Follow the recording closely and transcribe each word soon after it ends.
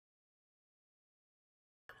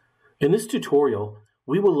In this tutorial,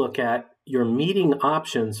 we will look at your meeting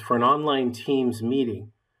options for an online Teams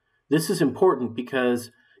meeting. This is important because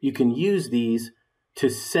you can use these to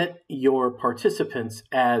set your participants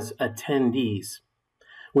as attendees.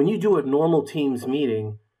 When you do a normal Teams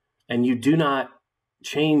meeting and you do not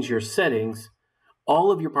change your settings,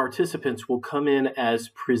 all of your participants will come in as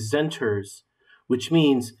presenters, which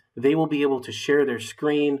means they will be able to share their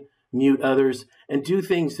screen, mute others, and do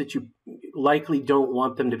things that you likely don't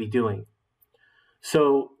want them to be doing.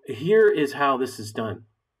 So here is how this is done.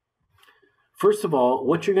 First of all,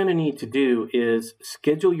 what you're going to need to do is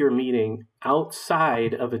schedule your meeting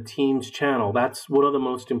outside of a Teams channel. That's one of the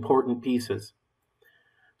most important pieces.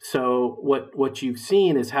 So what you've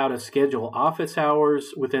seen is how to schedule office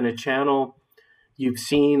hours within a channel. You've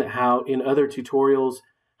seen how in other tutorials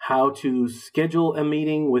how to schedule a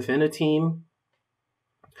meeting within a team.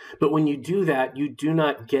 But when you do that, you do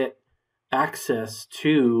not get access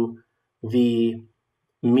to the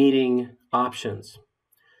meeting options.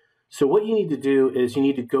 So what you need to do is you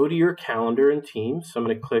need to go to your calendar in Teams. So I'm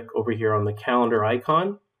going to click over here on the calendar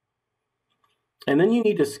icon. And then you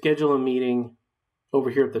need to schedule a meeting over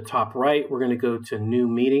here at the top right. We're going to go to New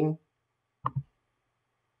Meeting.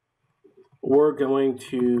 We're going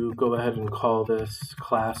to go ahead and call this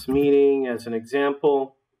class meeting as an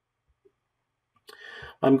example.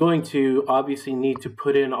 I'm going to obviously need to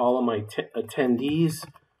put in all of my attendees.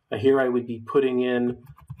 Here I would be putting in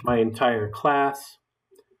my entire class.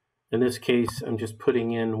 In this case, I'm just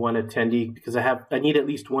putting in one attendee because I need at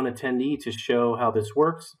least one attendee to show how this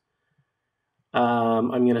works. I'm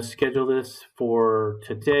going to schedule this for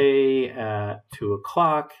today at 2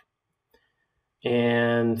 o'clock.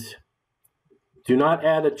 And do not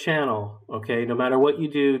add a channel, okay? No matter what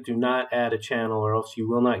you do, do not add a channel or else you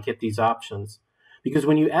will not get these options. Because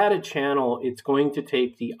when you add a channel, it's going to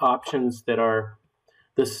take the options that are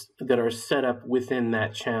set up within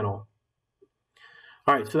that channel.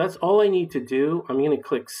 All right, so that's all I need to do. I'm going to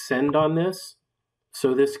click send on this.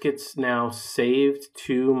 So this gets now saved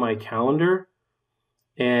to my calendar.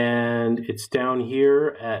 And it's down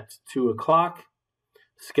here at 2 o'clock,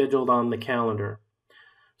 scheduled on the calendar.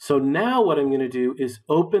 So now what I'm going to do is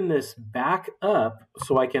open this back up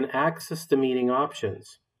so I can access the meeting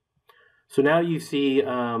options. So now you see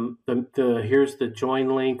here's the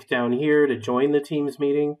join link down here to join the Teams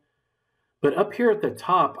meeting. But up here at the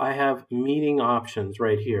top, I have meeting options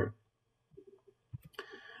right here.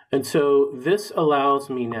 And so this allows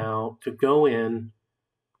me now to go in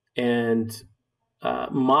and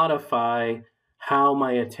modify how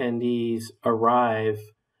my attendees arrive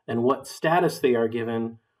and what status they are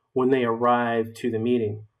given when they arrive to the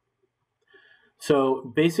meeting.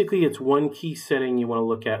 So basically, it's one key setting you want to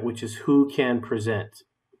look at, which is who can present.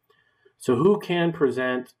 So who can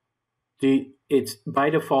present, it's by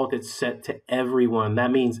default, it's set to everyone. That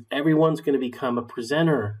means everyone's going to become a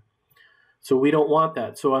presenter. So we don't want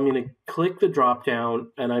that. So I'm going to click the drop down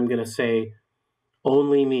and I'm going to say,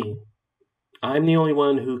 only me. I'm the only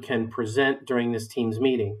one who can present during this Teams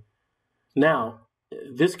meeting. Now,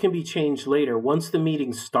 this can be changed later. Once the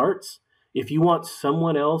meeting starts, if you want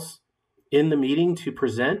someone else in the meeting to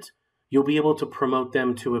present, you'll be able to promote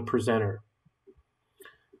them to a presenter.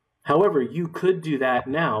 However, you could do that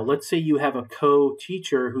now. Let's say you have a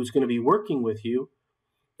co-teacher who's going to be working with you.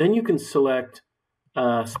 Then you can select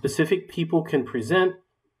specific people can present.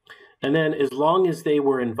 And then as long as they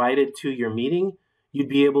were invited to your meeting, you'd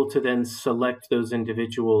be able to then select those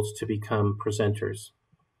individuals to become presenters.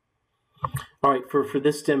 All right, for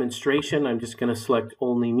this demonstration, I'm just going to select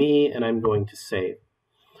only me and I'm going to save.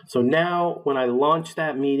 So now when I launch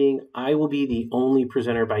that meeting, I will be the only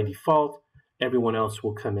presenter by default. Everyone else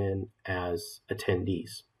will come in as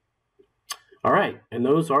attendees. All right, and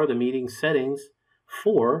those are the meeting settings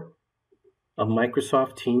for a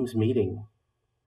Microsoft Teams meeting.